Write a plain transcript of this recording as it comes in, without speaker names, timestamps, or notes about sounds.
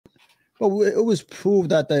Well, it was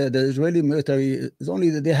proved that the Israeli military is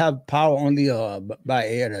only they have power only by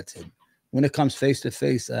air. That's it. When it comes face to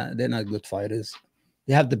face, they're not good fighters.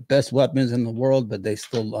 They have the best weapons in the world, but they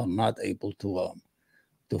still are not able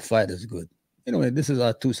to fight as good. Anyway, this is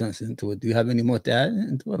our 2 cents into it. Do you have any more to add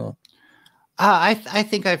into it? Or? I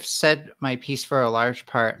think I've said my piece for a large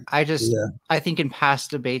part. I think in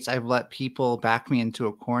past debates I've let people back me into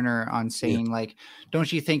a corner on saying like,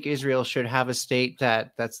 don't you think Israel should have a state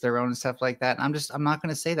that's their own and stuff like that? I'm not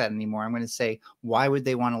going to say that anymore. I'm going to say, why would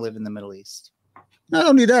they want to live in the Middle East? Not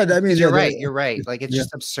only that, I mean, you're right. You're right. Like it's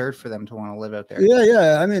just absurd for them to want to live out there.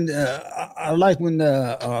 Yeah. I mean, I like when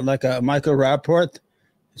like Michael Rapport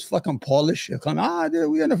is fucking Polish. You come,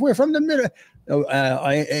 we're from the middle.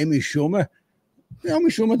 Amy Schumer.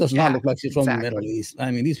 Amy Schumer does not look like she's from the Middle East.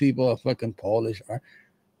 I mean, these people are fucking Polish.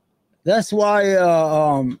 That's why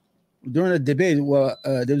during the debate,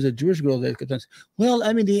 there was a Jewish girl that kept saying, well,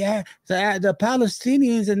 I mean, the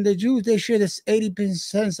Palestinians and the Jews, they share this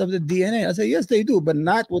 80% of the DNA. I said, yes, they do, but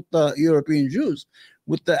not with the European Jews,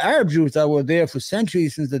 with the Arab Jews that were there for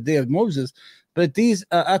centuries since the day of Moses. But these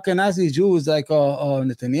Ashkenazi Jews like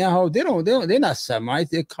Netanyahu, they're not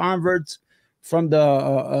Semites. They're converts from the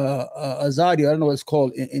Azadi, I don't know what it's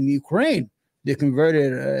called, in Ukraine. They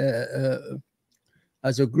converted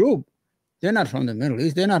as a group. They're not from the Middle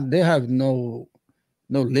East. They have no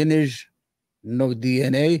lineage, no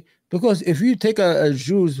DNA. Because if you take a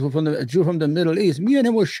Jew from the Middle East, me and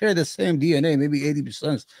him will share the same DNA, maybe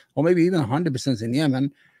 80%, or maybe even 100% in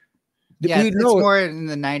Yemen. Yeah, it's more in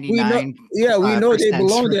the 99. We know they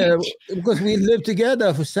belong there because we lived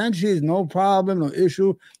together for centuries. No problem, no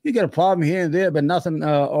issue. You get a problem here and there, but nothing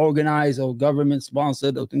organized or government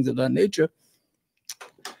sponsored or things of that nature.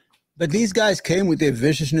 But these guys came with their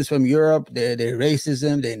viciousness from Europe, their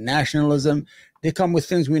racism, their nationalism. They come with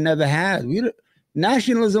things we never had.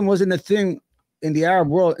 Nationalism wasn't a thing in the Arab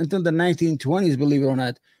world until the 1920s, believe it or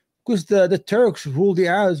not, because the Turks ruled the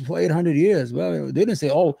Arabs for 800 years. Well, they didn't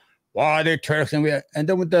say, oh, wow, they're Turks. And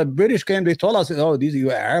then when the British came, they told us, oh, these are you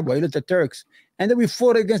Arab, well, you're the Turks. And then we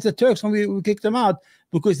fought against the Turks when we kicked them out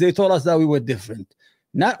because they told us that we were different.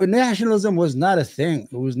 Nationalism was not a thing.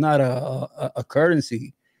 It was not a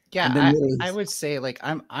currency. Yeah, I would say like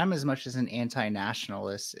I'm as much as an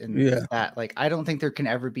anti-nationalist in that like I don't think there can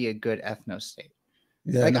ever be a good ethno state.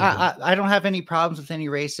 Yeah, like I don't have any problems with any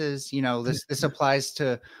races. You know, this applies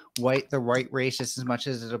to the white races as much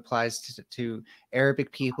as it applies to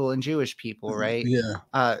Arabic people and Jewish people, right?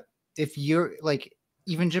 Yeah. If you're like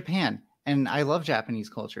even Japan, and I love Japanese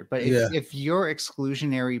culture, but if you're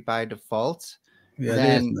exclusionary by default,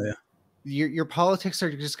 then your politics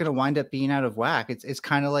are just going to wind up being out of whack. It's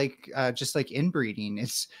kind of like just like inbreeding.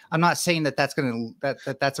 I'm not saying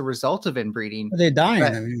that's a result of inbreeding. They're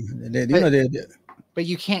dying. But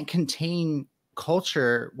you can't contain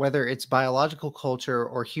culture, whether it's biological culture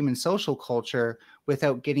or human social culture,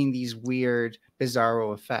 without getting these weird,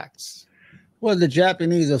 bizarro effects. Well, the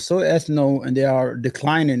Japanese are so ethno, and they are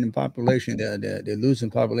declining in population. They're losing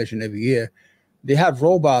population every year. They have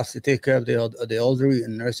robots to take care of the elderly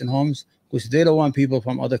in nursing homes because they don't want people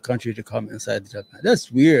from other countries to come inside Japan. That's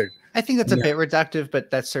weird. I think that's a bit reductive, but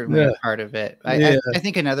that's certainly a part of it. I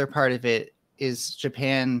think another part of it is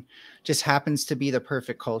Japan just happens to be the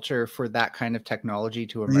perfect culture for that kind of technology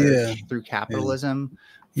to emerge through capitalism,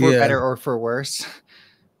 for better or for worse.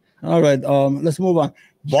 All right, let's move on.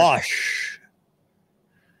 Bosch.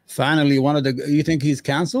 Finally, you think he's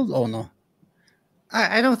canceled? Oh, no.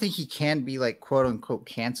 I don't think he can be like quote unquote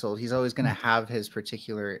canceled. He's always going to have his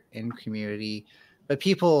particular in community, but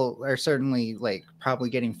people are certainly like probably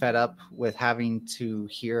getting fed up with having to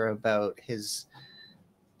hear about his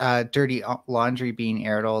dirty laundry being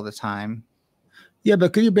aired all the time. Yeah,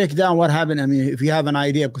 but can you break down what happened? I mean, if you have an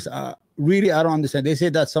idea, because really I don't understand. They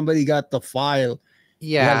said that somebody got the file.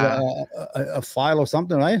 Yeah, a file or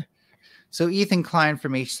something, right? So Ethan Klein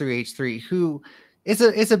from H3H3, who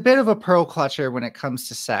is a bit of a pearl clutcher when it comes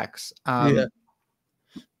to sex.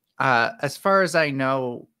 As far as I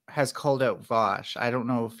know, has called out Vosh. I don't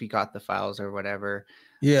know if he got the files or whatever.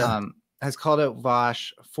 Yeah. Has called out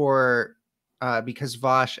Vosh for because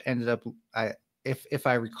Vosh ended up, if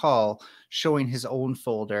I recall, showing his own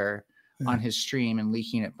folder on his stream and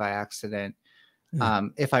leaking it by accident,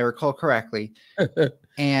 if I recall correctly.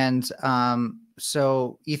 And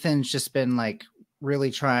so Ethan's just been like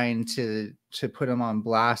really trying to put him on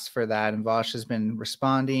blast for that, and Vosh has been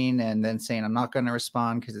responding and then saying I'm not going to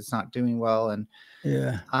respond because it's not doing well. And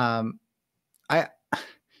I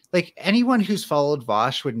like anyone who's followed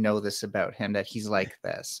Vosh would know this about him, that he's like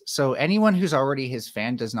this. So anyone who's already his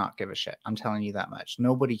fan does not give a shit. I'm telling you that much.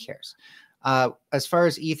 Nobody cares. As far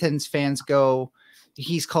as Ethan's fans go,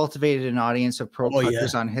 he's cultivated an audience of pro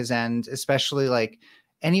clutchers on his end, especially like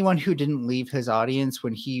anyone who didn't leave his audience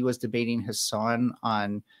when he was debating his son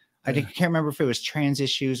on, I can't remember if it was trans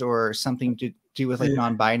issues or something to do with like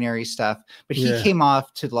non-binary stuff, but he came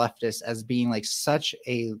off to leftists as being like such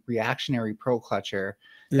a reactionary pro clutcher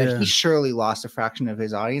that he surely lost a fraction of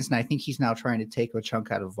his audience. And I think he's now trying to take a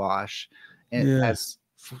chunk out of Vosh as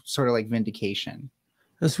sort of like vindication.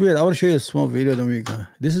 That's weird. I want to show you a small video. Then we go.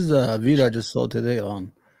 This is a video I just saw today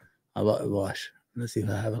on about Vosh. Let's see if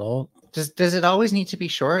I have it all. Does it always need to be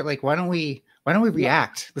short? Like, why don't we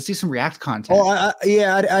react? Let's do some react content. Oh, I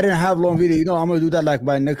didn't have long video. You know, I'm gonna do that like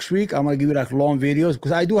by next week. I'm gonna give you like long videos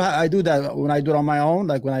because I do that when I do it on my own.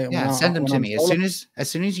 Like when I send them to me as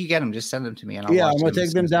soon as you get them. Just send them to me and I'll I'm gonna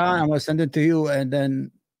take them down. I'm gonna send them to you, and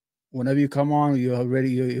then whenever you come on, you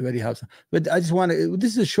already have some. But I just want to.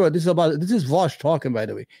 This is short. This is Vosh talking, by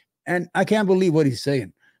the way, and I can't believe what he's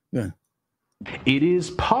saying. Yeah. It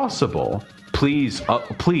is possible. Please,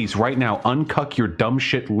 right now, uncuck your dumb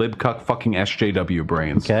shit, libcuck, fucking SJW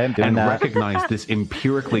brains, and recognize this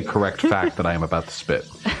empirically correct fact that I am about to spit.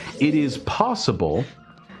 It is possible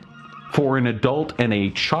for an adult and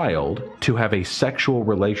a child to have a sexual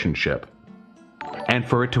relationship, and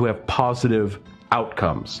for it to have positive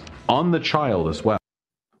outcomes on the child as well.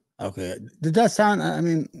 Okay, did that sound? I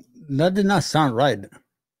mean, that did not sound right.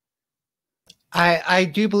 I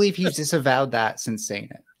do believe he's disavowed that since saying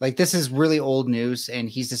it. Like, this is really old news, and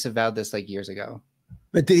he's disavowed this like years ago.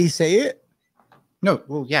 But did he say it? No.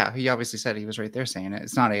 Well, yeah, he obviously said he was right there saying it.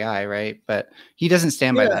 It's not AI, right? But he doesn't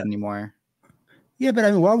stand by that anymore. Yeah, but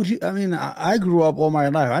I mean, why would you? I mean, I grew up all my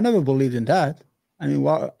life. I never believed in that. I mean,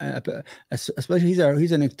 especially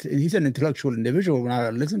he's an intellectual individual. When I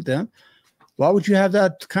listen to him, why would you have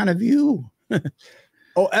that kind of view,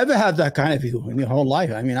 or ever have that kind of view in your whole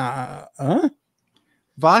life? I mean,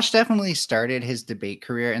 Vosh definitely started his debate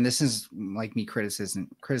career, and this is like me criticizing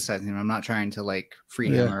him. I'm not trying to like free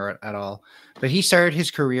him or at all, but he started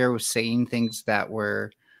his career with saying things that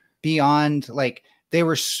were beyond, like, they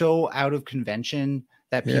were so out of convention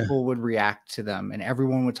that people would react to them and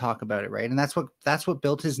everyone would talk about it, right? And that's what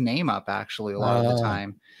built his name up, actually, a lot of the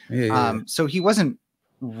time. So he wasn't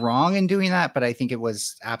wrong in doing that, but I think it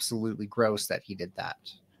was absolutely gross that he did that.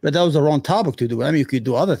 But that was the wrong topic to do. I mean, you could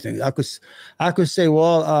do other things. I could say,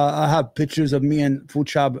 well, I have pictures of me and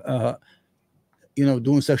Fuchab,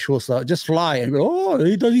 doing sexual stuff. Just lie and go,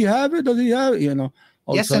 oh, does he have it? Does he have it? You know.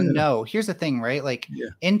 Yes and no. Here's the thing, right? Like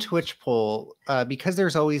in Twitch poll, because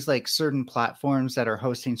there's always like certain platforms that are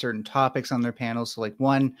hosting certain topics on their panels. So like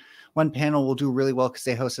one panel will do really well because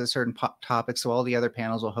they hosted a certain topic, so all the other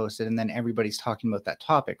panels will host it, and then everybody's talking about that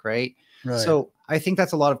topic, right? So I think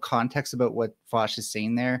that's a lot of context about what Vosh is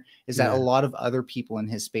saying there, is that a lot of other people in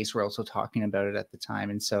his space were also talking about it at the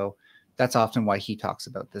time. And so that's often why he talks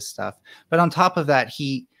about this stuff. But on top of that,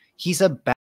 he's a